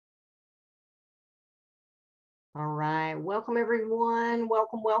All right. Welcome, everyone.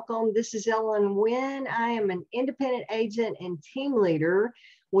 Welcome, welcome. This is Ellen Winn. I am an independent agent and team leader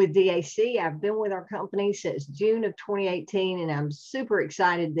with DAC. I've been with our company since June of 2018, and I'm super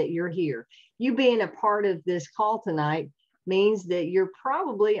excited that you're here. You being a part of this call tonight means that you're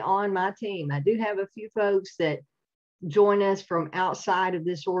probably on my team. I do have a few folks that join us from outside of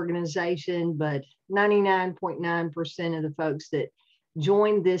this organization, but 99.9% of the folks that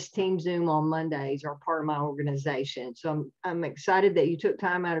join this team Zoom on Mondays are part of my organization. So I'm excited that you took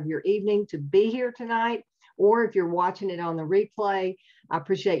time out of your evening to be here tonight, or if you're watching it on the replay, I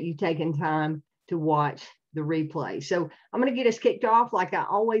appreciate you taking time to watch the replay. So I'm going to get us kicked off like I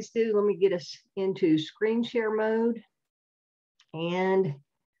always do. Let me get us into screen share mode and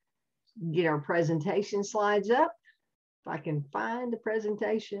get our presentation slides up. If I can find the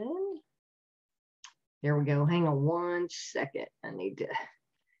presentation. There we go. Hang on one second. I need to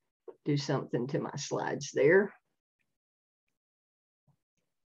do something to my slides there.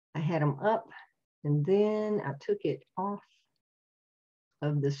 I had them up and then I took it off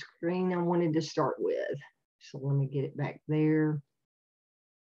of the screen I wanted to start with. So let me get it back there.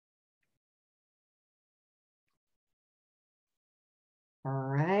 All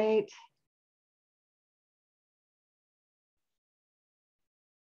right.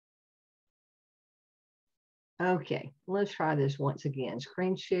 Okay, let's try this once again.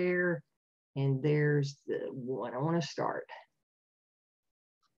 Screen share, and there's the one I want to start.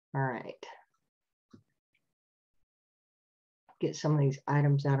 All right. Get some of these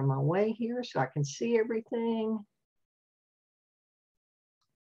items out of my way here so I can see everything.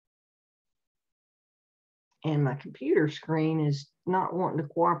 And my computer screen is not wanting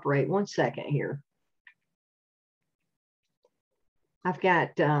to cooperate. One second here. I've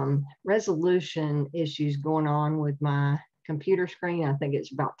got resolution issues going on with my computer screen. I think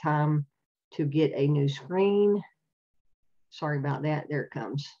it's about time to get a new screen. Sorry about that. There it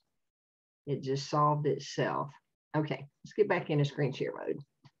comes. It just solved itself. Okay, let's get back into screen share mode.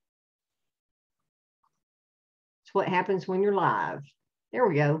 It's what happens when you're live. There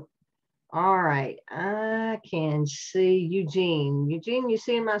we go. All right, I can see Eugene. Eugene, you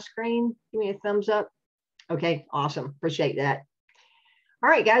seeing my screen? Give me a thumbs up. Okay, awesome. Appreciate that. All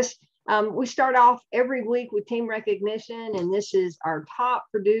right, guys, we start off every week with team recognition, and this is our top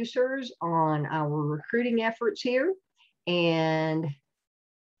producers on our recruiting efforts here. And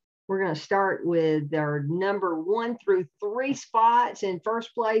we're going to start with our number 1 through 3 spots. In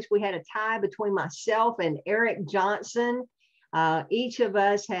first place, we had a tie between myself and Eric Johnson. Each of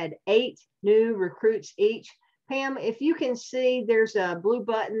us had 8 new recruits each. Pam, if you can see, there's a blue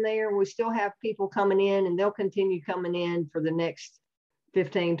button there. We still have people coming in, and they'll continue coming in for the next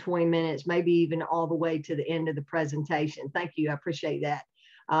 15, 20 minutes, maybe even all the way to the end of the presentation. Thank you. I appreciate that.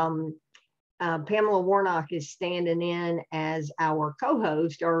 Pamela Warnock is standing in as our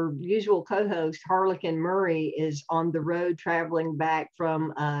co-host. Our usual co-host, Harlequin Murray, is on the road traveling back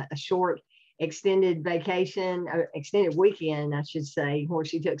from a short extended vacation, extended weekend, I should say, where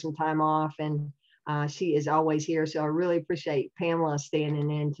she took some time off, and she is always here. So I really appreciate Pamela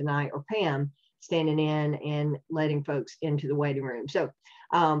standing in tonight, or Pam standing in and letting folks into the waiting room. So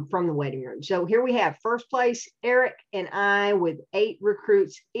from the waiting room. So here we have first place, Eric and I with 8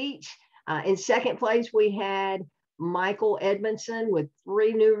 recruits each. In second place, we had Michael Edmondson with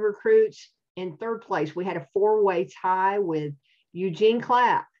 3 new recruits. In third place, we had a 4-way tie with Eugene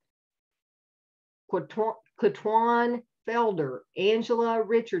Clapp, Katwan Felder, Angela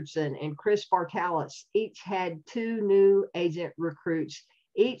Richardson, and Chris Bartalis. Each had 2 new agent recruits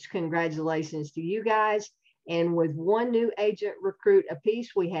each. Congratulations to you guys. And with 1 new agent recruit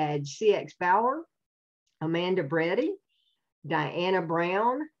apiece, we had CX Bauer, Amanda Breddy, Diana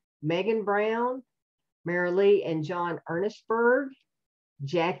Brown, Megan Brown, Marilee and John Ernestberg,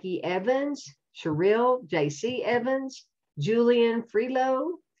 Jackie Evans, Cheryl JC Evans, Julian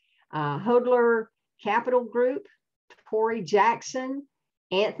Freelo, Hodler Capital Group, Tori Jackson,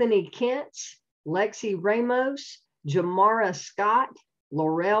 Anthony Kentz, Lexi Ramos, Jamara Scott,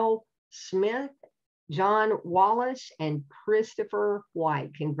 Laurel Smith, John Wallace, and Christopher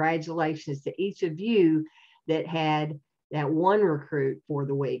White. Congratulations to each of you that had that 1 recruit for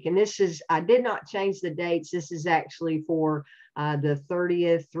the week. And this is, I did not change the dates. This is actually for the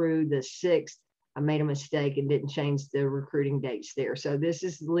 30th through the 6th. I made a mistake and didn't change the recruiting dates there. So this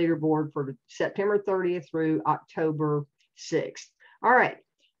is the leaderboard for September 30th through October 6th. All right.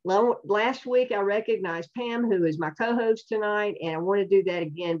 Last week, I recognized Pam, who is my co-host tonight, and I want to do that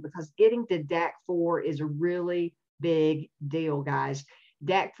again because getting to DAC 4 is a really big deal, guys.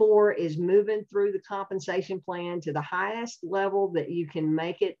 DAC 4 is moving through the compensation plan to the highest level that you can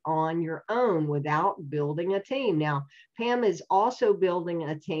make it on your own without building a team. Now, Pam is also building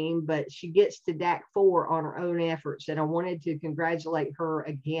a team, but she gets to DAC 4 on her own efforts. And I wanted to congratulate her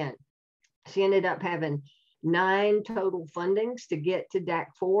again. She ended up having 9 total fundings to get to DAC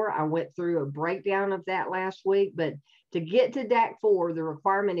 4. I went through a breakdown of that last week, but to get to DAC 4, the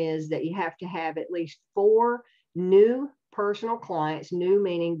requirement is that you have to have at least 4 new personal clients, new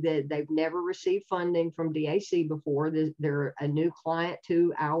meaning that they've never received funding from DAC before. They're a new client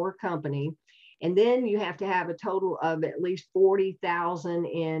to our company. And then you have to have a total of at least 40,000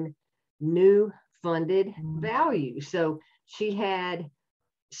 in new funded value. So she had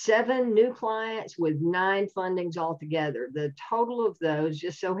 7 new clients with 9 fundings altogether. The total of those,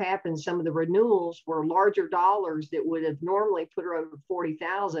 just so happens some of the renewals were larger dollars that would have normally put her over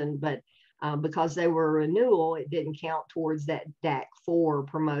 40,000, but because they were a renewal, it didn't count towards that DAC 4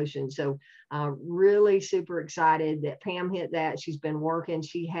 promotion. So really super excited that Pam hit that. She's been working.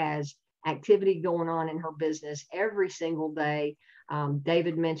 She has activity going on in her business every single day.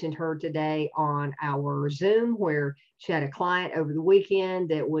 David mentioned her today on our Zoom, where she had a client over the weekend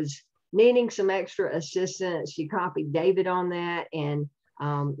that was needing some extra assistance. She copied David on that, and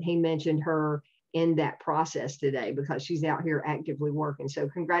he mentioned her in that process today because she's out here actively working. So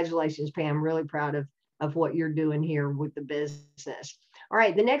congratulations, Pam. Really proud of what you're doing here with the business. All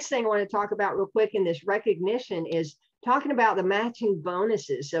right, the next thing I want to talk about real quick in this recognition is talking about the matching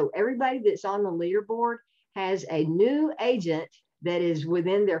bonuses. So everybody that's on the leaderboard has a new agent that is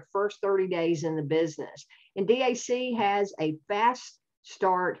within their first 30 days in the business. And DAC has a fast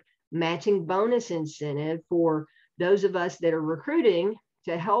start matching bonus incentive for those of us that are recruiting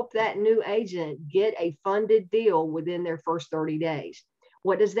to help that new agent get a funded deal within their first 30 days.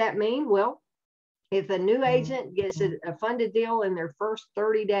 What does that mean? Well, if a new agent gets a funded deal in their first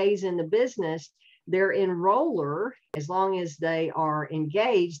 30 days in the business, their enroller, as long as they are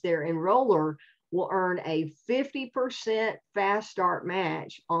engaged, their enroller will earn a 50% fast start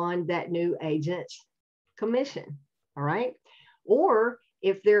match on that new agent's commission. All right. Or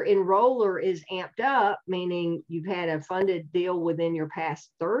if their enroller is amped up, meaning you've had a funded deal within your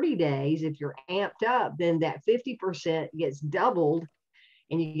past 30 days, if you're amped up, then that 50% gets doubled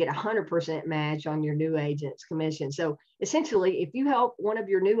and you get 100% match on your new agent's commission. So essentially, if you help one of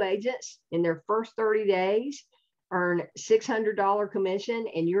your new agents in their first 30 days earn $600 commission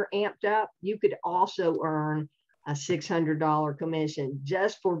and you're amped up, you could also earn a $600 commission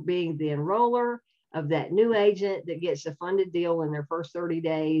just for being the enroller of that new agent that gets a funded deal in their first 30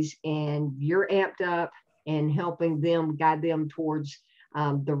 days, and you're amped up and helping them, guide them towards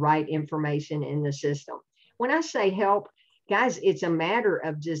the right information in the system. When I say help, guys, it's a matter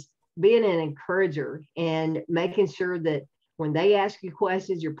of just being an encourager and making sure that when they ask you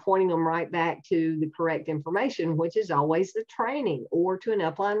questions, you're pointing them right back to the correct information, which is always the training or to an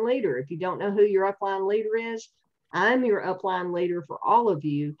upline leader. If you don't know who your upline leader is, I'm your upline leader for all of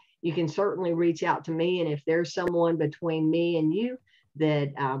you. You can certainly reach out to me. And if there's someone between me and you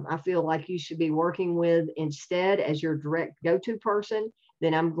that I feel like you should be working with instead as your direct go-to person,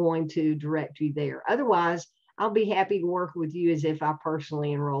 then I'm going to direct you there. Otherwise, I'll be happy to work with you as if I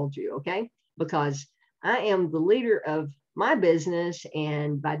personally enrolled you, okay? Because I am the leader of my business,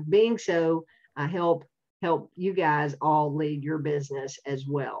 and by being so, I help you guys all lead your business as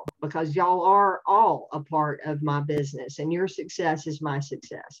well, because y'all are all a part of my business, and your success is my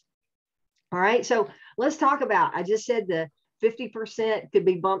success. All right, so let's talk about, I just said the 50% could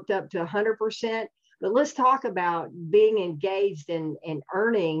be bumped up to 100%, but let's talk about being engaged and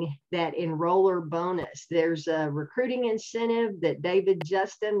earning that enroller bonus. There's a recruiting incentive that David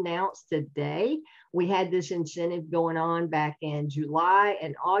just announced today. We had this incentive going on back in July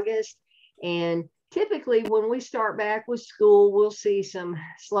and August. And typically when we start back with school, we'll see some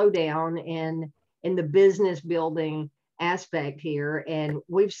slowdown in the business building aspect here. And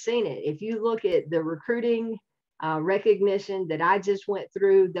we've seen it. If you look at the recruiting recognition that I just went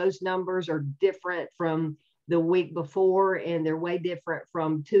through, those numbers are different from the week before, and they're way different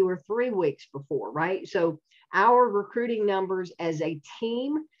from 2 or 3 weeks before, right? So our recruiting numbers as a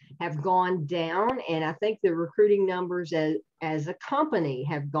team have gone down, and I think the recruiting numbers as a company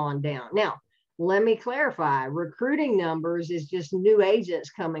have gone down. Now, let me clarify, recruiting numbers is just new agents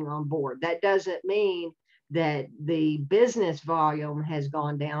coming on board. That doesn't mean that the business volume has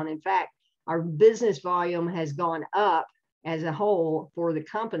gone down. In fact, our business volume has gone up as a whole for the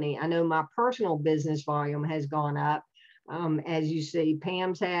company. I know my personal business volume has gone up, as you see,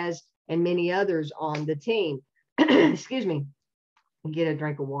 Pam's has, and many others on the team. Excuse me, get a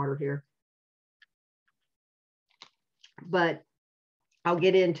drink of water here. But I'll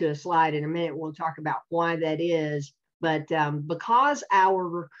get into a slide in a minute. We'll talk about why that is. But because our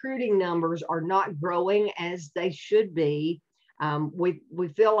recruiting numbers are not growing as they should be, we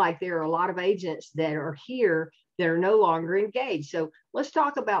feel like there are a lot of agents that are here that are no longer engaged. So let's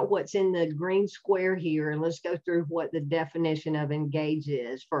talk about what's in the green square here, and let's go through what the definition of engage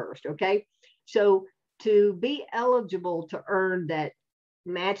is first, okay? So to be eligible to earn that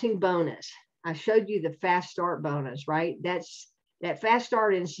matching bonus, I showed you the fast start bonus, right? That fast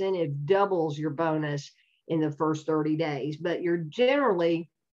start incentive doubles your bonus in the first 30 days, but you're generally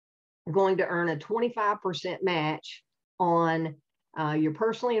going to earn a 25% match on your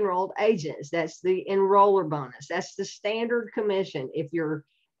personally enrolled agents. That's the enroller bonus. That's the standard commission. If you're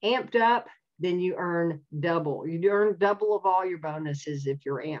amped up, then you earn double. You earn double of all your bonuses if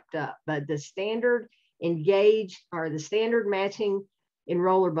you're amped up. But the standard engaged or the standard matching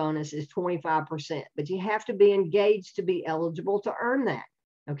enroller bonus is 25%, but you have to be engaged to be eligible to earn that.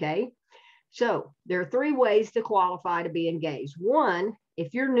 Okay. So there are 3 ways to qualify to be engaged. One,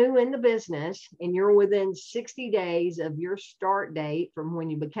 if you're new in the business and you're within 60 days of your start date from when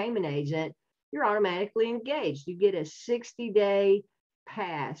you became an agent, you're automatically engaged. You get a 60-day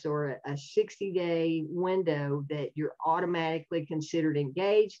pass or a 60-day window that you're automatically considered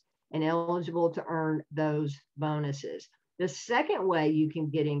engaged and eligible to earn those bonuses. The second way you can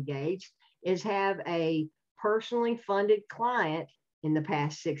get engaged is have a personally funded client in the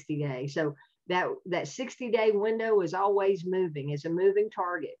past 60 days. So that 60-day window is always moving. It's a moving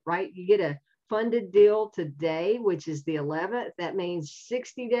target, right? You get a funded deal today, which is the 11th. That means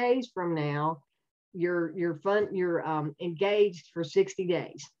 60 days from now, you're engaged for 60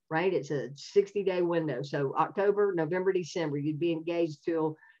 days, right? It's a 60-day window. So October, November, December, you'd be engaged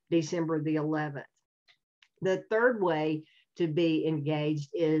till December the 11th. The third way to be engaged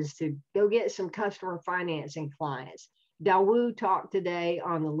is to go get some customer financing clients. Dawu talked today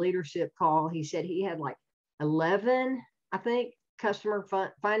on the leadership call. He said he had like 11, I think, customer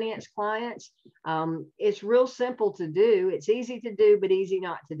finance clients. It's real simple to do. It's easy to do, but easy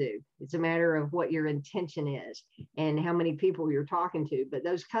not to do. It's a matter of what your intention is and how many people you're talking to. But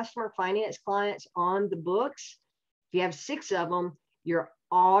those customer finance clients on the books, if you have 6 of them, you're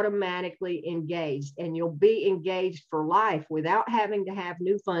automatically engaged, and you'll be engaged for life without having to have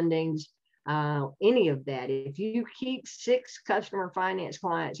new fundings, any of that. If you keep 6 customer finance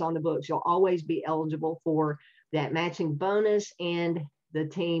clients on the books, you'll always be eligible for that matching bonus and the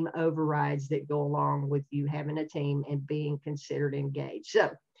team overrides that go along with you having a team and being considered engaged. So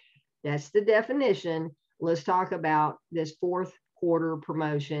that's the definition. Let's talk about this 4th quarter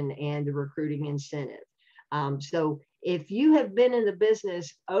promotion and the recruiting incentive. So if you have been in the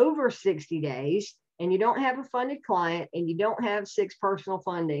business over 60 days and you don't have a funded client and you don't have 6 personal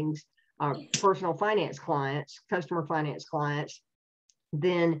fundings, personal finance clients, customer finance clients,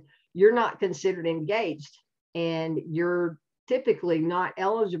 then you're not considered engaged, and you're typically not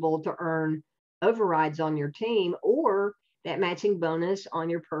eligible to earn overrides on your team or that matching bonus on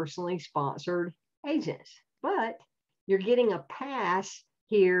your personally sponsored agents. But you're getting a pass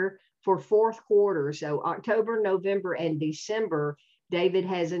here for 4th quarter. So October, November, and December, David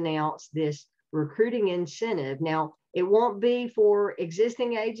has announced this recruiting incentive. Now, it won't be for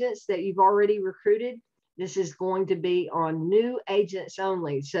existing agents that you've already recruited. This is going to be on new agents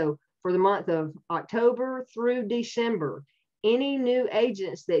only. So for the month of October through December, any new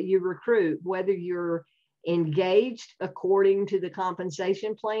agents that you recruit, whether you're engaged according to the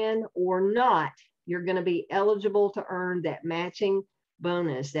compensation plan or not, you're going to be eligible to earn that matching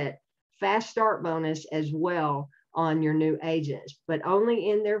bonus, that fast start bonus as well on your new agents, but only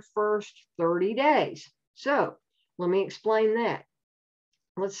in their first 30 days. So let me explain that.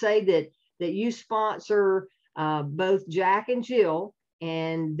 Let's say that you sponsor both Jack and Jill,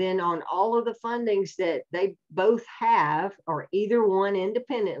 and then on all of the fundings that they both have, or either one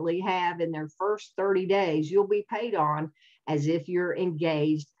independently have in their first 30 days, you'll be paid on as if you're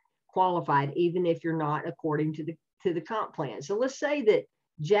engaged, qualified, even if you're not according to the comp plan. So let's say that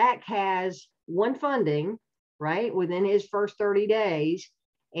Jack has 1 funding, right, within his first 30 days.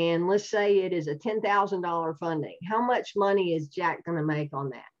 And let's say it is a $10,000 funding. How much money is Jack going to make on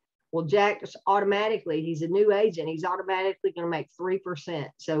that? Well, Jack's automatically, he's a new agent, he's automatically going to make 3%.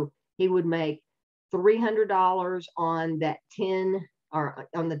 So he would make $300 on that 10 or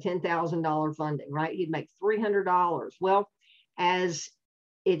on the $10,000 funding, right? He'd make $300. Well, as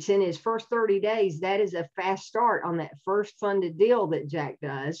it's in his first 30 days, that is a fast start on that first funded deal that Jack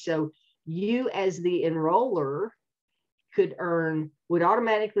does. So you as the enroller would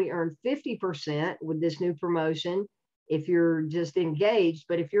automatically earn 50% with this new promotion if you're just engaged.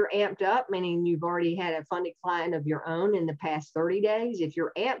 But if you're amped up, meaning you've already had a funded client of your own in the past 30 days, if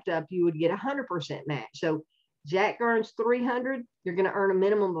you're amped up, you would get 100% match. So Jack earns 300, you're going to earn a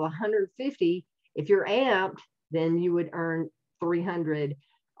minimum of 150. If you're amped, then you would earn 300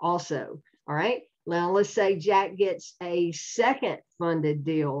 also. All right. Now, let's say Jack gets a second funded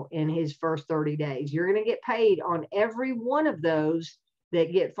deal in his first 30 days. You're going to get paid on every one of those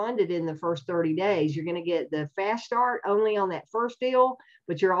that get funded in the first 30 days. You're going to get the fast start only on that first deal,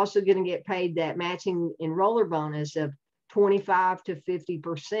 but you're also going to get paid that matching enroller bonus of 25 to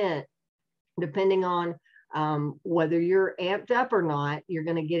 50%, depending on whether you're amped up or not. You're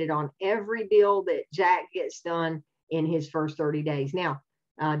going to get it on every deal that Jack gets done in his first 30 days. Now,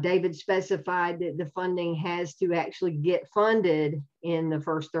 David specified that the funding has to actually get funded in the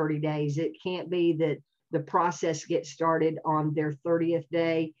first 30 days. It can't be that the process gets started on their 30th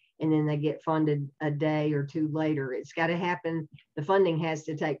day and then they get funded a day or two later. It's got to happen. The funding has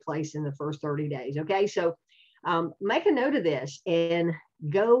to take place in the first 30 days. Okay, so make a note of this and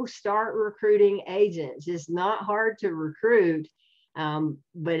go start recruiting agents. It's not hard to recruit,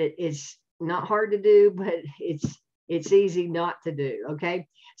 but it's not hard to do, but it's easy not to do. Okay,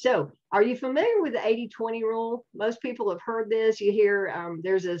 so are you familiar with the 80-20 rule? Most people have heard this. You hear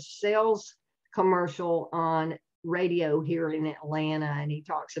there's a sales commercial on radio here in Atlanta, and he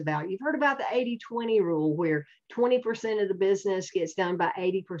talks about, you've heard about the 80-20 rule, where 20% of the business gets done by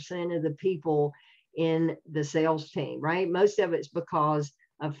 80% of the people in the sales team, right? Most of it's because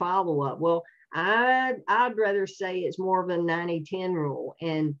of follow-up. Well, I'd rather say it's more of a 90-10 rule,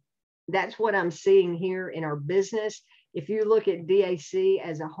 and that's what I'm seeing here in our business. If you look at DAC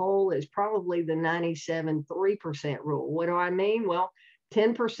as a whole, it's probably the 97-3% rule. What do I mean? Well,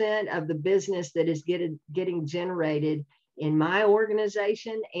 10% of the business that is getting generated in my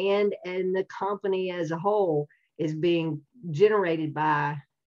organization and in the company as a whole is being generated by,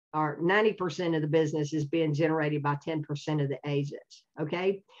 or 90% of the business is being generated by 10% of the agents.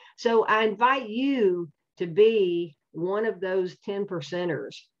 Okay, so I invite you to be one of those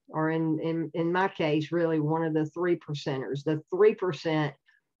 10%ers, or in my case, really one of the 3%ers, the 3%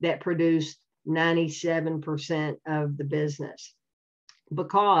 that produce 97% of the business.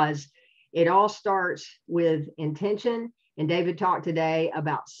 Because it all starts with intention. And David talked today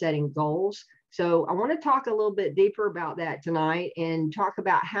about setting goals. So I want to talk a little bit deeper about that tonight and talk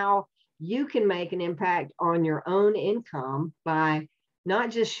about how you can make an impact on your own income by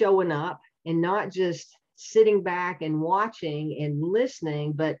not just showing up and not just sitting back and watching and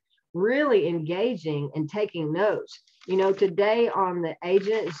listening, but really engaging and taking notes. You know, today on the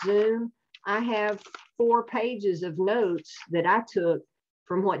agent Zoom, I have 4 pages of notes that I took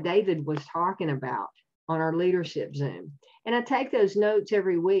from what David was talking about on our leadership Zoom. And I take those notes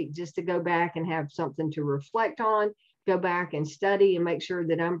every week just to go back and have something to reflect on, go back and study and make sure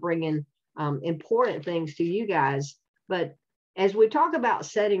that I'm bringing important things to you guys. But as we talk about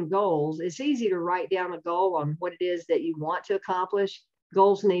setting goals, it's easy to write down a goal on what it is that you want to accomplish.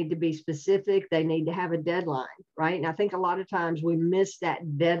 Goals need to be specific. They need to have a deadline, right? And I think a lot of times we miss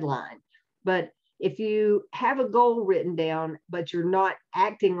that deadline. But if you have a goal written down, but you're not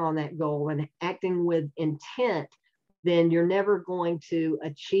acting on that goal and acting with intent, then you're never going to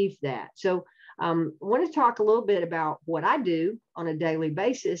achieve that. So I want to talk a little bit about what I do on a daily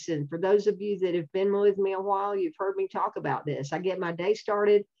basis. And for those of you that have been with me a while, you've heard me talk about this. I get my day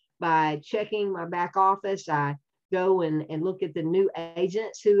started by checking my back office. I go and look at the new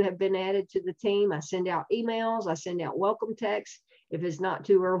agents who have been added to the team. I send out emails. I send out welcome texts. If it's not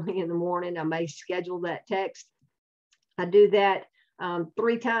too early in the morning, I may schedule that text. I do that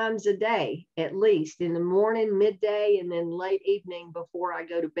 3 times a day, at least, in the morning, midday, and then late evening before I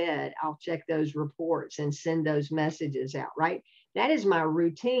go to bed. I'll check those reports and send those messages out, right? That is my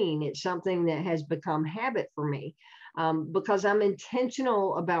routine. It's something that has become habit for me because I'm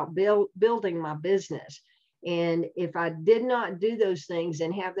intentional about building my business. And if I did not do those things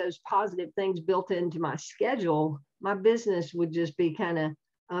and have those positive things built into my schedule, my business would just be kind of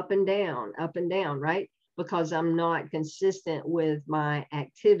up and down, right? Because I'm not consistent with my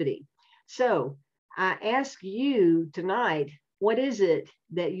activity. So I ask you tonight, what is it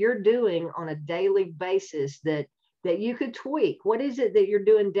that you're doing on a daily basis that you could tweak? What is it that you're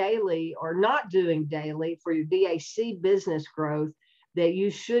doing daily or not doing daily for your DAC business growth that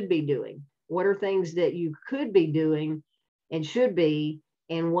you should be doing? What are things that you could be doing and should be?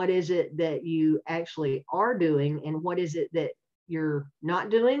 And what is it that you actually are doing? And what is it that you're not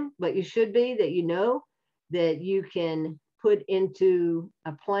doing, but you should be, that you know that you can put into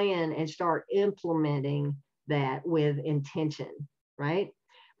a plan and start implementing that with intention, right?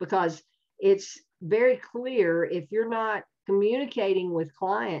 Because it's very clear, if you're not communicating with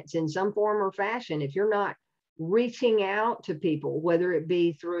clients in some form or fashion, if you're not reaching out to people, whether it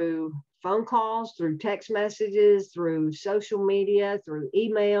be through phone calls, through text messages, through social media, through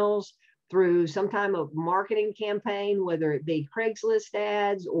emails, through some type of marketing campaign, whether it be Craigslist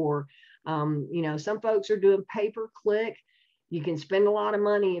ads or, some folks are doing pay-per-click. You can spend a lot of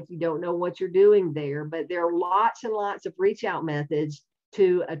money if you don't know what you're doing there, but there are lots and lots of reach out methods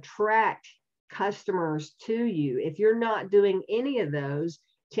to attract customers to you. If you're not doing any of those,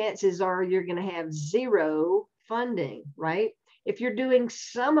 chances are you're going to have zero funding, right? If you're doing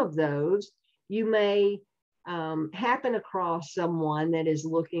some of those, you may happen across someone that is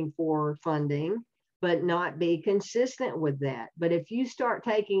looking for funding, but not be consistent with that. But if you start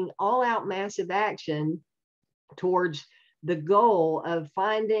taking all out massive action towards the goal of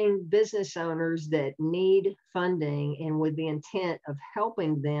finding business owners that need funding and with the intent of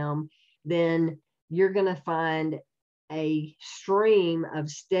helping them, then you're going to find a stream of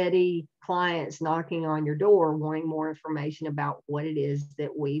steady clients knocking on your door wanting more information about what it is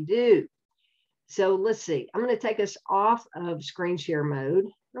that we do. So let's see, I'm going to take us off of screen share mode.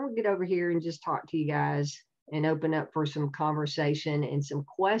 I'm going to get over here and just talk to you guys and open up for some conversation and some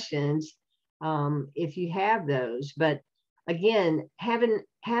questions if you have those. But again,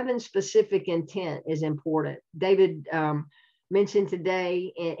 having specific intent is important. David mentioned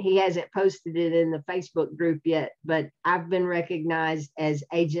today, and he hasn't posted it in the Facebook group yet, but I've been recognized as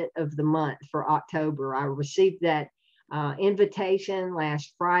Agent of the Month for October. I received that invitation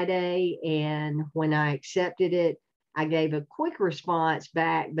last Friday, and when I accepted it, I gave a quick response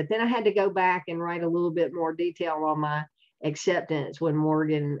back, but then I had to go back and write a little bit more detail on my acceptance when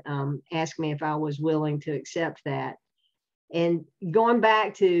Morgan asked me if I was willing to accept that. And going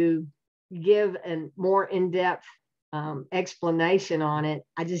back to give a more in-depth explanation on it,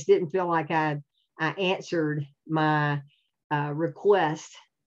 I just didn't feel like I answered my request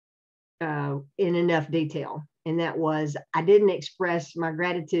in enough detail. And that was, I didn't express my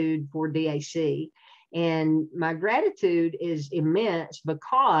gratitude for DAC. And my gratitude is immense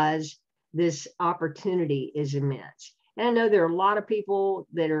because this opportunity is immense. And I know there are a lot of people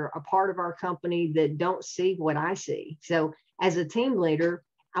that are a part of our company that don't see what I see. So as a team leader,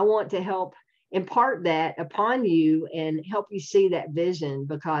 I want to help impart that upon you and help you see that vision,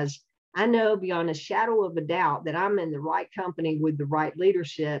 because I know beyond a shadow of a doubt that I'm in the right company with the right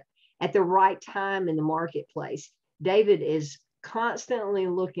leadership at the right time in the marketplace. David is constantly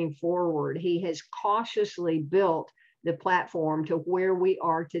looking forward. He has cautiously built the platform to where we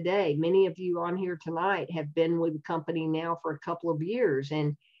are today. Many of you on here tonight have been with the company now for a couple of years,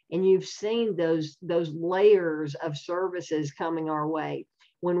 and you've seen those layers of services coming our way.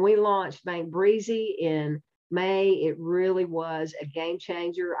 When we launched Bank Breezy in May, it really was a game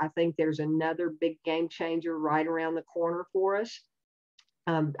changer. I think there's another big game changer right around the corner for us.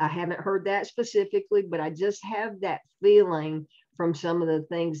 I haven't heard that specifically, but I just have that feeling from some of the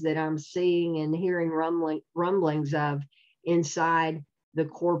things that I'm seeing and hearing rumblings of inside the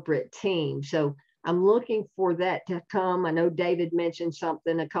corporate team. So I'm looking for that to come. I know David mentioned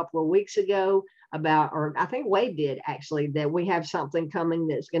something a couple of weeks ago about, or I think Wade did actually, that we have something coming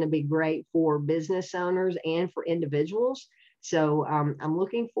that's going to be great for business owners and for individuals. So I'm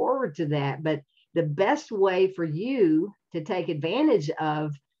looking forward to that. But the best way for you to take advantage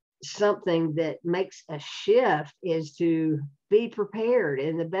of something that makes a shift is to be prepared.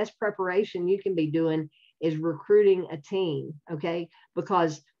 And the best preparation you can be doing is recruiting a team, okay?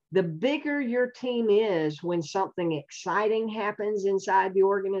 Because the bigger your team is when something exciting happens inside the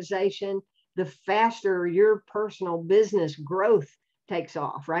organization, the faster your personal business growth takes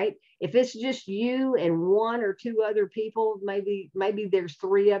off, right? If it's just you and one or two other people, maybe there's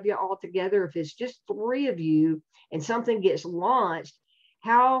three of you all together. If it's just three of you and something gets launched,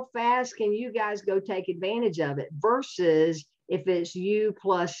 how fast can you guys go take advantage of it versus if it's you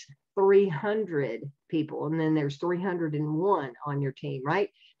plus 300 people and then there's 301 on your team, right?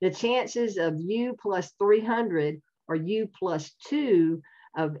 The chances of you plus 300 or you plus 2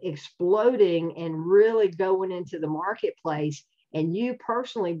 of exploding and really going into the marketplace and you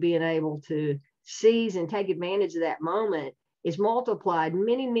personally being able to seize and take advantage of that moment is multiplied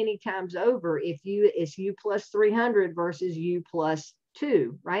many, many times over if it's you plus 300 versus you plus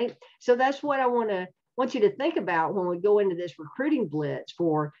 2, right? So that's what I want you to think about when we go into this recruiting blitz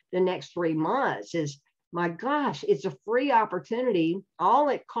for the next 3 months is, my gosh, it's a free opportunity. All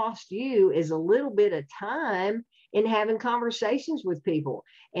it costs you is a little bit of time in having conversations with people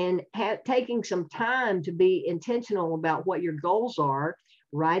and taking some time to be intentional about what your goals are,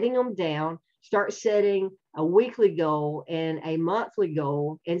 writing them down, start setting a weekly goal and a monthly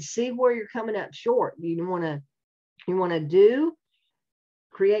goal and see where you're coming up short. You want to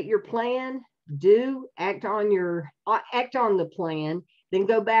create your plan, act on the plan, then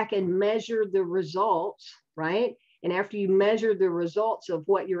go back and measure the results, right? And after you measure the results of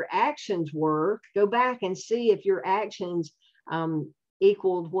what your actions were, go back and see if your actions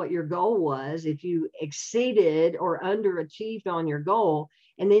equaled what your goal was, if you exceeded or underachieved on your goal,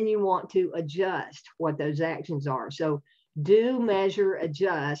 and then you want to adjust what those actions are. So do, measure,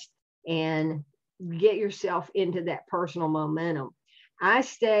 adjust, and get yourself into that personal momentum. I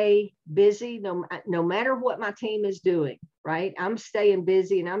stay busy no matter what my team is doing, right? I'm staying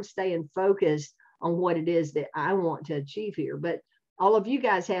busy and I'm staying focused on what it is that I want to achieve here. But all of you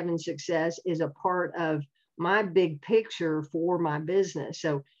guys having success is a part of my big picture for my business.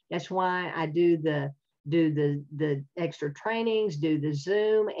 So that's why I do the extra trainings, do the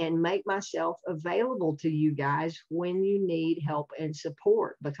Zoom, and make myself available to you guys when you need help and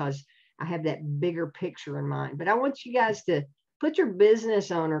support, because I have that bigger picture in mind. But I want you guys to put your business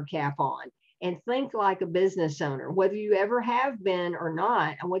owner cap on and think like a business owner, whether you ever have been or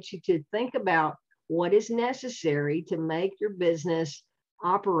not. I want you to think about what is necessary to make your business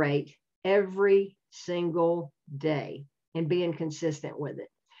operate every single day and being consistent with it.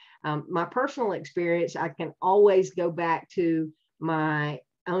 My personal experience, I can always go back to my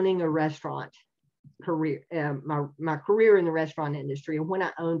owning a restaurant career, my career in the restaurant industry, and when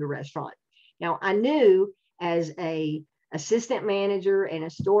I owned a restaurant. Now, I knew as a assistant manager and a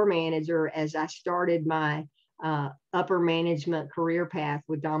store manager, as I started my upper management career path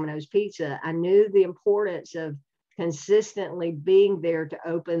with Domino's Pizza, I knew the importance of consistently being there to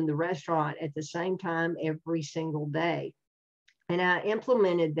open the restaurant at the same time every single day. And I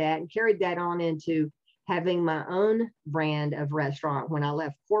implemented that and carried that on into having my own brand of restaurant when I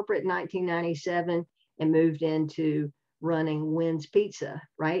left corporate in 1997 and moved into running Winn's Pizza,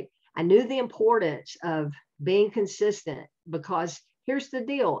 right? I knew the importance of being consistent, because here's the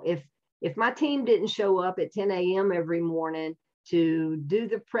deal. If my team didn't show up at 10 a.m. every morning to do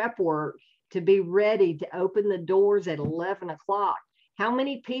the prep work, to be ready to open the doors at 11 o'clock, how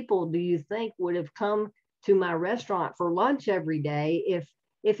many people do you think would have come to my restaurant for lunch every day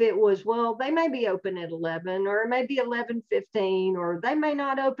if it was, well, they may be open at 11 or maybe 11:15, or they may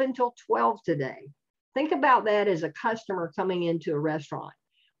not open till 12 today. Think about that as a customer coming into a restaurant.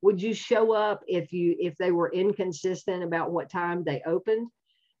 Would you show up if they were inconsistent about what time they opened?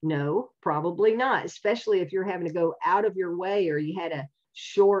 No, probably not, especially if you're having to go out of your way or you had a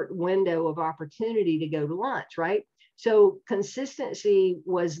short window of opportunity to go to lunch, right? So consistency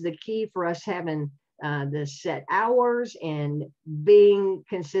was the key for us having the set hours and being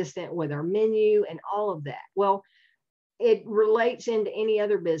consistent with our menu and all of that. Well, it relates into any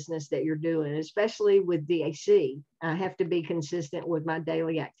other business that you're doing, especially with DAC. I have to be consistent with my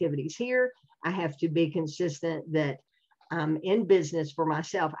daily activities here. I have to be consistent that I'm in business for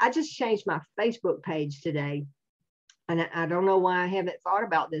myself. I just changed my Facebook page today. And I don't know why I haven't thought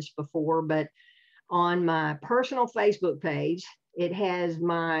about this before, but on my personal Facebook page, it has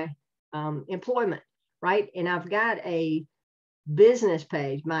my employment, right? And I've got a business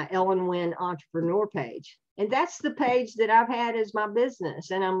page, my Ellen Winn entrepreneur page. And that's the page that I've had as my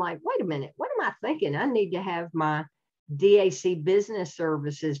business. And I'm like, wait a minute, what am I thinking? I need to have my DAC business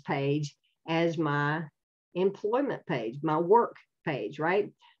services page as my employment page, my work page, right?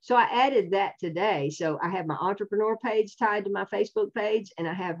 So I added that today. So I have my entrepreneur page tied to my Facebook page, and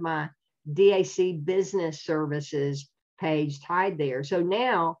I have my DAC business services page tied there. So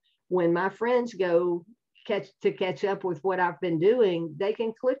now when my friends go catch up with what I've been doing, they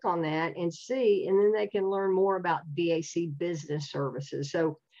can click on that and see, and then they can learn more about DAC business services.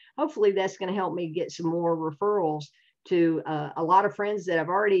 So hopefully that's going to help me get some more referrals to a lot of friends that I've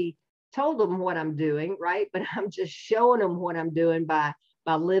already told them what I'm doing, right? But I'm just showing them what I'm doing by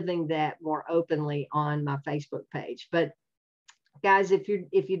living that more openly on my Facebook page. But guys, if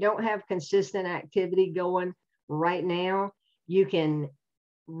you don't have consistent activity going right now, you can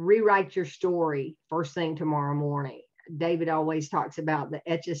rewrite your story first thing tomorrow morning. David always talks about the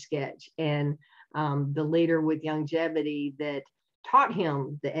Etch-a-Sketch and the leader with longevity that taught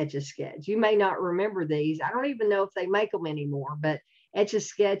him the Etch-a-Sketch. You may not remember these. I don't even know if they make them anymore, but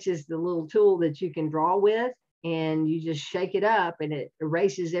Etch-a-Sketch is the little tool that you can draw with, and you just shake it up and it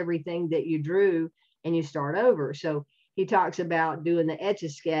erases everything that you drew and you start over. So he talks about doing the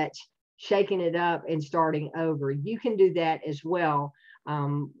Etch-a-Sketch, shaking it up and starting over. You can do that as well.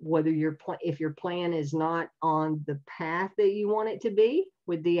 Whether if your plan is not on the path that you want it to be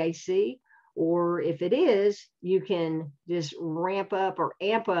with DAC, or if it is, you can just ramp up or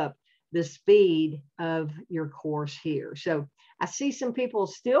amp up the speed of your course here. So I see some people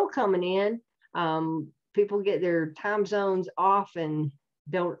still coming in. People get their time zones off and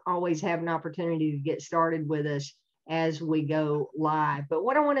don't always have an opportunity to get started with us as we go live. But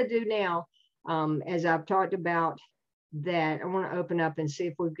what I want to do now, as I've talked about that, I want to open up and see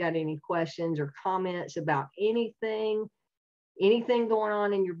if we've got any questions or comments about anything going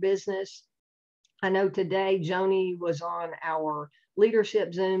on in your business. I know today Joni was on our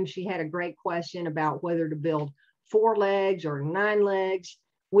leadership Zoom. She had a great question about whether to build 4 legs or 9 legs.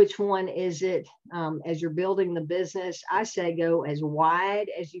 Which one is it? As you're building the business, I say go as wide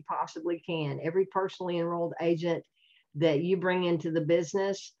as you possibly can. Every personally enrolled agent that you bring into the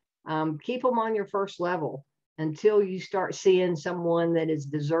business, keep them on your first level until you start seeing someone that is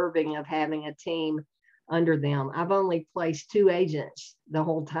deserving of having a team under them. I've only placed 2 agents the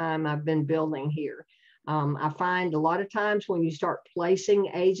whole time I've been building here. I find a lot of times when you start placing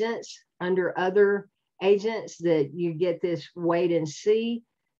agents under other agents that you get this wait and see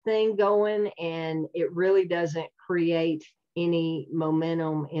thing going, and it really doesn't create any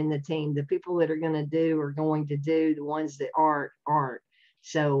momentum in the team. The people that are going to do are going to do, the ones that aren't.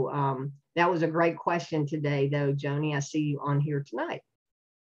 So that was a great question today though, Joni. I see you on here tonight.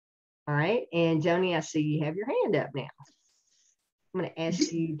 All right, and Joni, I see you have your hand up now. I'm going to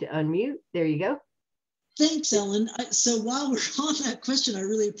ask you to unmute. There you go. Thanks, Ellen. So while we're on that question, I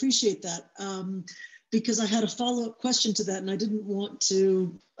really appreciate that because I had a follow-up question to that, and I didn't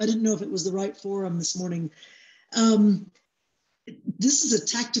know if it was the right forum this morning. This is a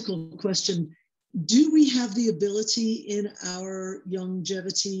tactical question. Do we have the ability in our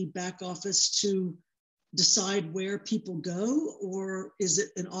longevity back office to decide where people go, or is it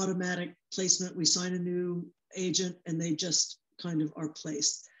an automatic placement? We sign a new agent and they just kind of are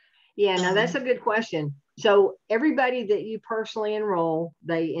placed? Yeah, no, that's a good question. So everybody that you personally enroll,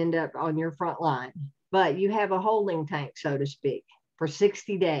 they end up on your front line, but you have a holding tank, so to speak, for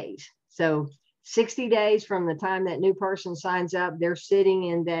 60 days. So 60 days from the time that new person signs up, they're sitting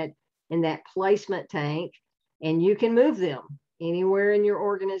in that placement tank, and you can move them anywhere in your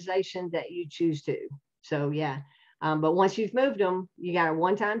organization that you choose to. So yeah, but once you've moved them, you got a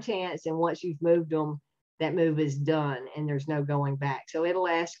one-time chance, and once you've moved them, that move is done and there's no going back. So it'll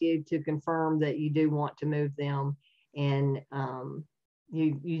ask you to confirm that you do want to move them, and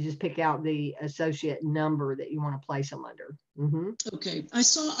you just pick out the associate number that you want to place them under. Okay,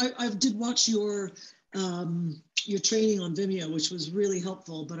 I did watch your training on Vimeo, which was really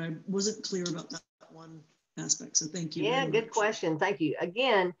helpful, but I wasn't clear about that one aspect. So thank you. Yeah, good question. Thank you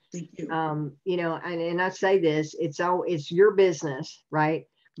again. Thank you. You know, and I say this, it's your business, right?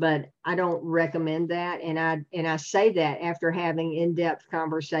 But I don't recommend that. And I say that after having in-depth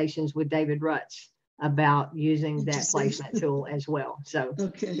conversations with David Rutz about using that placement tool as well. So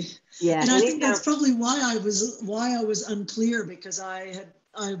okay. Yeah. And I think that's probably why I was unclear, because I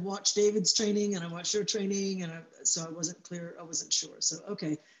watched David's training and I watched your training, and so I wasn't clear. I wasn't sure. So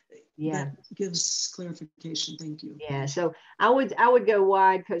okay. Yeah, that gives clarification. Thank you. Yeah, so I would go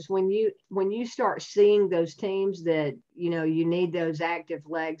wide, because when you start seeing those teams that you need those active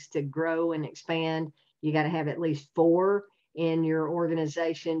legs to grow and expand, you got to have at least 4 in your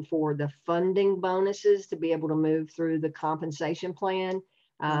organization for the funding bonuses to be able to move through the compensation plan.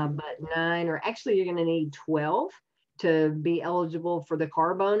 But 9, or actually you're going to need 12 to be eligible for the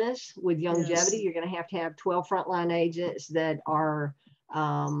car bonus with longevity. Yes. You're going to have 12 frontline agents that are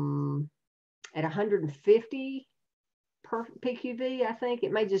at 150 per PQV. I think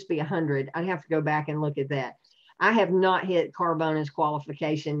it may just be 100. I'd have to go back and look at that. I have not hit car bonus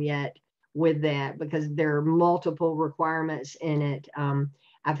qualification yet with that, because there are multiple requirements in it.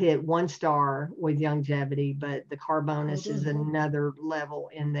 I've hit 1 star with longevity, but the car bonus is another level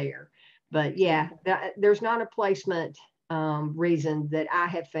in there. But yeah, there's not a placement reason that I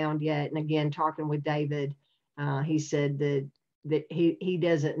have found yet. And again, talking with David, he said that he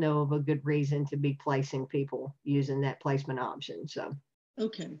doesn't know of a good reason to be placing people using that placement option. So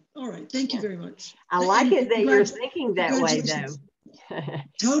okay, all right, thank you very much. I like it that you're thinking that way though.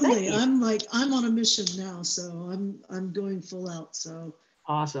 Totally. I'm on a mission now, so I'm going full out. So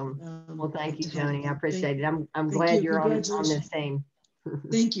awesome. Well, thank you, Joni. I appreciate it. I'm glad you're on this team.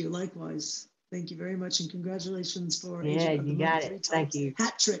 Thank you. Likewise. Thank you very much, and congratulations for Agent of the you Month got 3 it. Thank you.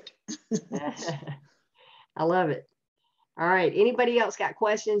 Hat trick. I love it. All right. Anybody else got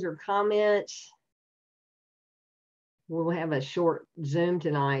questions or comments? We'll have a short Zoom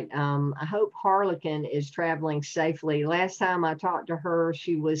tonight. I hope Harlequin is traveling safely. Last time I talked to her,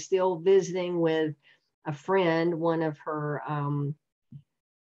 she was still visiting with a friend, one of her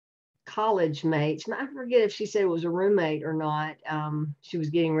college mates. I forget if she said it was a roommate or not. She was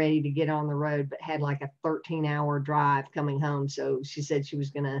getting ready to get on the road, but had like a 13-hour drive coming home. So she said she was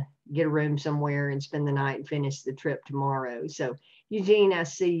going to get a room somewhere and spend the night and finish the trip tomorrow. So Eugene, I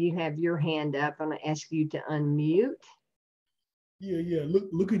see you have your hand up. I'm going to ask you to unmute. Yeah.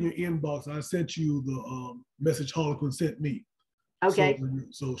 Look in your inbox. I sent you the message Harlequin sent me. Okay.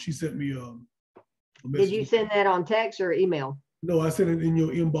 So she sent me a Did message. you send that on text or email? No, I sent it in your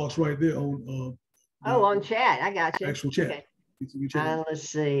inbox right there on. On chat. I got you. Actual chat. Okay. Let's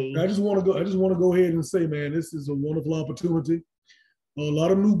see. I just want to go ahead and say, man, this is a wonderful opportunity. A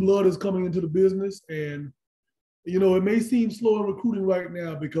lot of new blood is coming into the business, and it may seem slow in recruiting right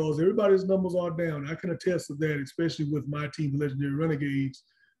now because everybody's numbers are down. I can attest to that, especially with my team, the Legendary Renegades.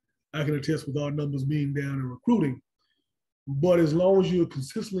 I can attest with our numbers being down in recruiting. But as long as you're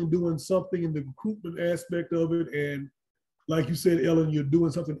consistently doing something in the recruitment aspect of it, and like you said, Ellen, you're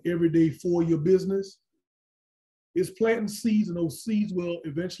doing something every day for your business, it's planting seeds, and those seeds will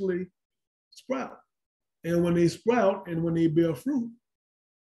eventually sprout. And when they sprout and when they bear fruit,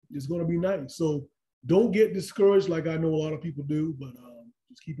 it's going to be nice. So don't get discouraged like I know a lot of people do, but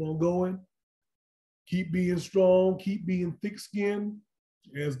just keep on going. Keep being strong. Keep being thick-skinned.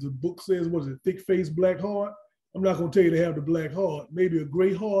 As the book says, what is it, thick-faced, black heart? I'm not going to tell you to have the black heart. Maybe a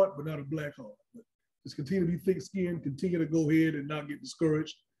gray heart, but not a black heart. But just continue to be thick-skinned. Continue to go ahead and not get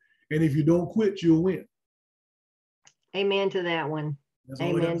discouraged. And if you don't quit, you'll win. Amen to that one.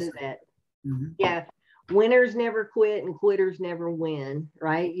 Amen to that. Mm-hmm. Yeah. Winners never quit and quitters never win,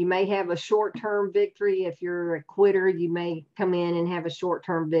 right? You may have a short-term victory. If you're a quitter, you may come in and have a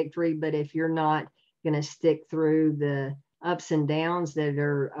short-term victory. But if you're not going to stick through the ups and downs that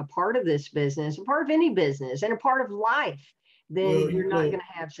are a part of this business, a part of any business, and a part of life, then you're not going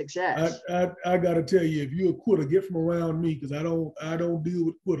to have success. I got to tell you, if you're a quitter, get from around me, because I don't deal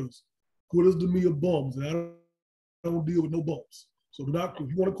with quitters. Quitters to me are bums, and I don't deal with no bumps. So if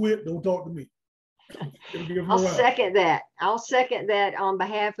you want to quit, don't talk to me. I'll second that. I'll second that on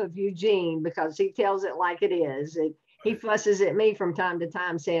behalf of Eugene, because he tells it like it is. He fusses at me from time to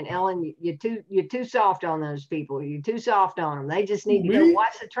time saying, Ellen, you're too soft on those people. You're too soft on them. They just need to go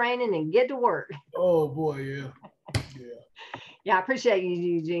watch the training and get to work. Oh boy, yeah. Yeah, I appreciate you,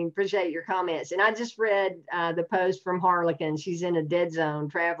 Eugene. Appreciate your comments. And I just read the post from Harlequin. She's in a dead zone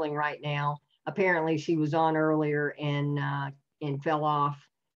traveling right now. Apparently she was on earlier and fell off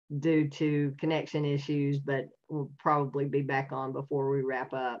due to connection issues, but we'll probably be back on before we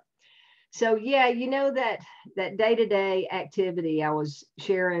wrap up. So yeah, that day-to-day activity I was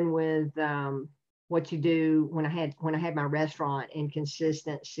sharing with what you do when I had my restaurant, and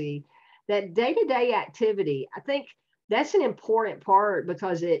consistency, that day-to-day activity, I think that's an important part,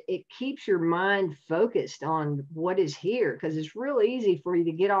 because it keeps your mind focused on what is here, because it's real easy for you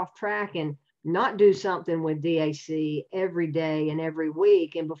to get off track and not do something with DAC every day and every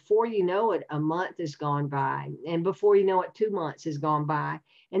week. And before you know it, a month has gone by. And before you know it, 2 months has gone by.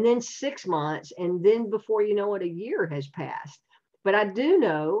 And then 6 months. And then before you know it, a year has passed. But I do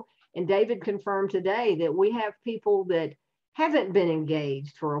know, and David confirmed today, that we have people that haven't been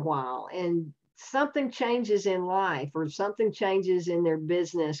engaged for a while, and something changes in life or something changes in their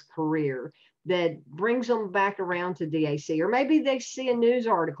business career that brings them back around to DAC, or maybe they see a news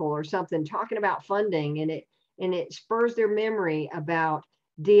article or something talking about funding, and it spurs their memory about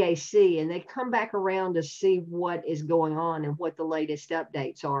DAC, and they come back around to see what is going on and what the latest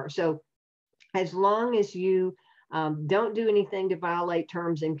updates are. So as long as you don't do anything to violate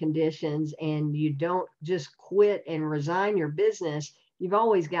terms and conditions, and you don't just quit and resign your business, you've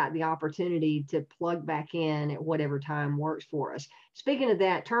always got the opportunity to plug back in at whatever time works for us. Speaking of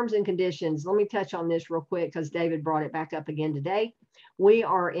that, terms and conditions, let me touch on this real quick, because David brought it back up again today. We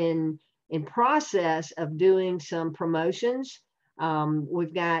are in process of doing some promotions.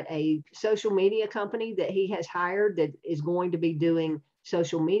 We've got a social media company that he has hired that is going to be doing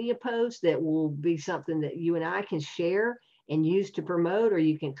social media posts that will be something that you and I can share and use to promote, or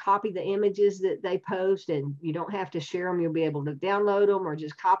you can copy the images that they post, and you don't have to share them. You'll be able to download them, or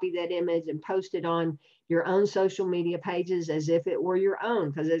just copy that image and post it on your own social media pages as if it were your own,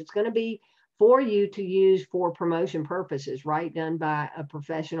 because it's going to be for you to use for promotion purposes, right? Done by a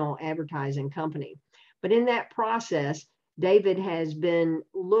professional advertising company. But in that process, David has been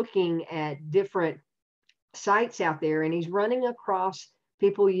looking at different sites out there, and he's running across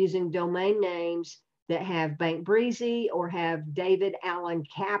people using domain names that have Bank Breezy or have David Allen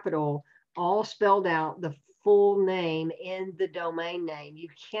Capital all spelled out, the full name in the domain name. You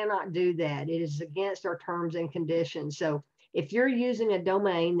cannot do that. It is against our terms and conditions. So if you're using a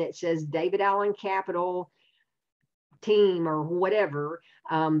domain that says David Allen Capital team or whatever,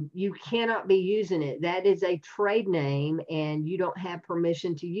 you cannot be using it. That is a trade name, and you don't have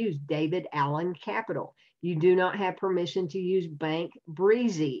permission to use David Allen Capital. You do not have permission to use Bank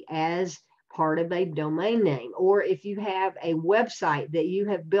Breezy as part of a domain name. Or if you have a website that you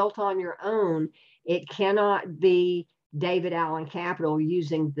have built on your own, it cannot be David Allen Capital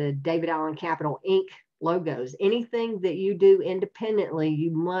using the David Allen Capital Inc. logos. Anything that you do independently,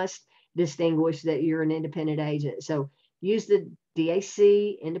 you must distinguish that you're an independent agent. So use the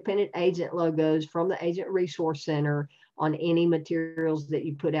DAC independent agent logos from the Agent Resource Center on any materials that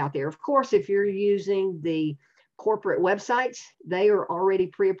you put out there. Of course, if you're using the corporate websites, they are already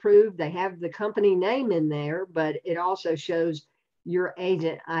pre-approved. They have the company name in there, but it also shows your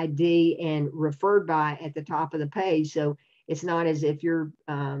agent ID and referred by at the top of the page. So it's not as if you're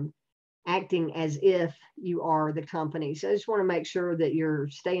acting as if you are the company. So I just want to make sure that you're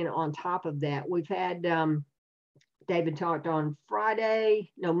staying on top of that. We've had David talked on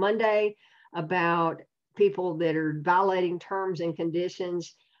Monday about people that are violating terms and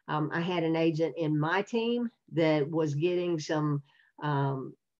conditions. I had an agent in my team that was getting some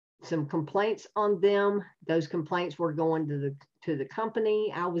complaints on them. Those complaints were going to the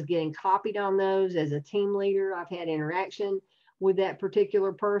company. I was getting copied on those as a team leader. I've had interaction with that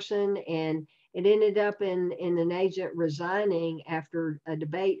particular person, and it ended up in an agent resigning after a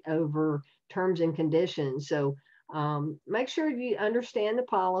debate over terms and conditions. So make sure you understand the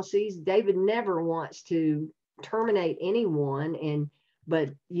policies. David never wants to terminate anyone, but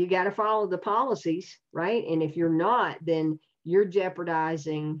you got to follow the policies, right? And if you're not, then you're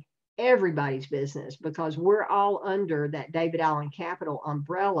jeopardizing everybody's business, because we're all under that David Allen Capital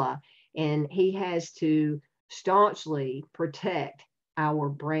umbrella, and he has to staunchly protect our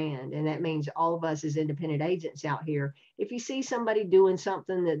brand. And that means all of us as independent agents out here, if you see somebody doing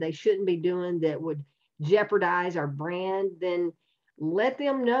something that they shouldn't be doing that would jeopardize our brand, then let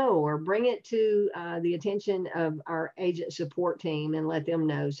them know, or bring it to the attention of our agent support team and let them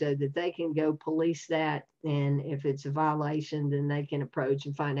know, so that they can go police that. And if it's a violation, then they can approach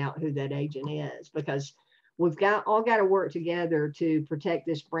and find out who that agent is, because we've all got to work together to protect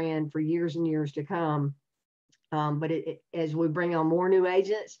this brand for years and years to come. But as we bring on more new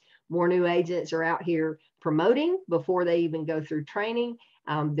agents are out here promoting before they even go through training.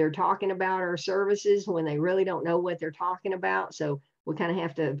 They're talking about our services when they really don't know what they're talking about. So we kind of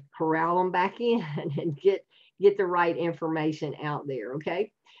have to corral them back in and get the right information out there.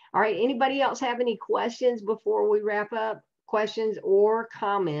 Okay. All right. Anybody else have any questions before we wrap up? Questions or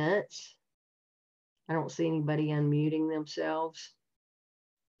comments? I don't see anybody unmuting themselves.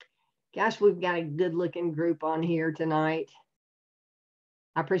 Gosh, we've got a good looking group on here tonight.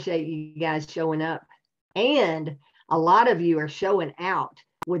 I appreciate you guys showing up. And a lot of you are showing out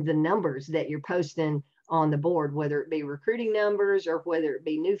with the numbers that you're posting on the board, whether it be recruiting numbers or whether it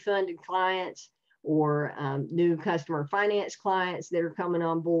be new funded clients or new customer finance clients that are coming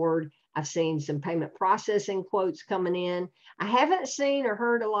on board. I've seen some payment processing quotes coming in. I haven't seen or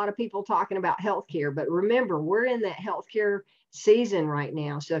heard a lot of people talking about healthcare, but remember, we're in that healthcare season right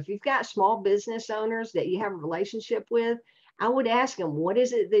now. So if you've got small business owners that you have a relationship with, I would ask them, what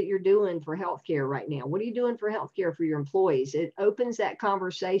is it that you're doing for healthcare right now? What are you doing for healthcare for your employees? It opens that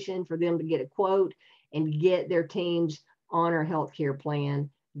conversation for them to get a quote and get their teams on our healthcare plan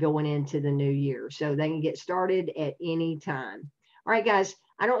going into the new year, so they can get started at any time. All right, guys,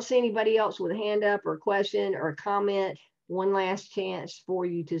 I don't see anybody else with a hand up or a question or a comment. One last chance for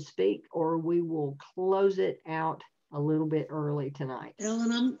you to speak, or we will close it out a little bit early tonight.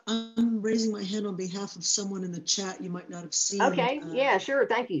 Ellen, I'm raising my hand on behalf of someone in the chat you might not have seen. Okay, yeah, sure,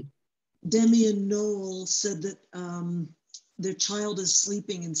 thank you. Demi and Noel said that their child is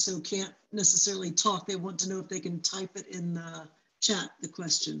sleeping and so can't necessarily talk. They want to know if they can type it in the chat, the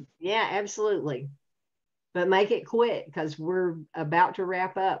question. Yeah, absolutely. But make it quick, because we're about to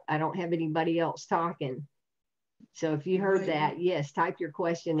wrap up. I don't have anybody else talking. So if you heard that, yes, type your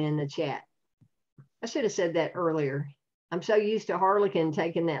question in the chat. I should have said that earlier. I'm so used to Harlequin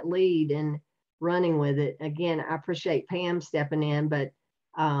taking that lead and running with it. Again, I appreciate Pam stepping in, but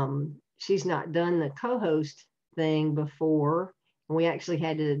she's not done the co-host thing before. And we actually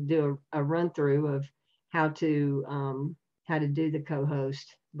had to do a run through of how to do the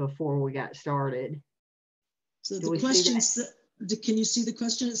co-host before we got started. So the question, can you see the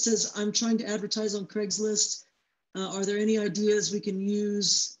question? It says, I'm trying to advertise on Craigslist. Are there any ideas we can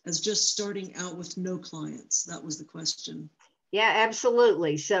use as just starting out with no clients? That was the question. Yeah,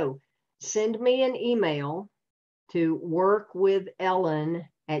 absolutely. So send me an email to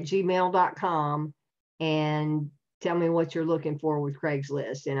workwithellen@gmail.com, and tell me what you're looking for with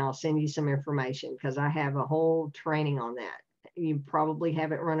Craigslist, and I'll send you some information because I have a whole training on that. You probably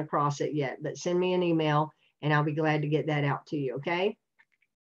haven't run across it yet, but send me an email and I'll be glad to get that out to you. Okay.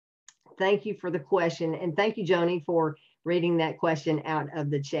 Thank you for the question. And thank you, Joni, for reading that question out of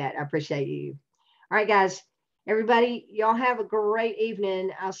the chat. I appreciate you. All right, guys, everybody, y'all have a great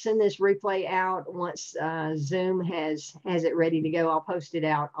evening. I'll send this replay out once Zoom has it ready to go. I'll post it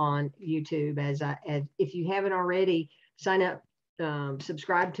out on YouTube as if you haven't already, sign up,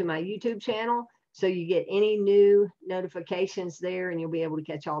 subscribe to my YouTube channel so you get any new notifications there, and you'll be able to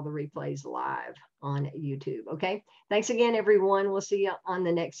catch all the replays live on YouTube. Okay. Thanks again, everyone. We'll see you on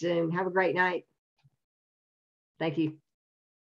the next Zoom. Have a great night. Thank you.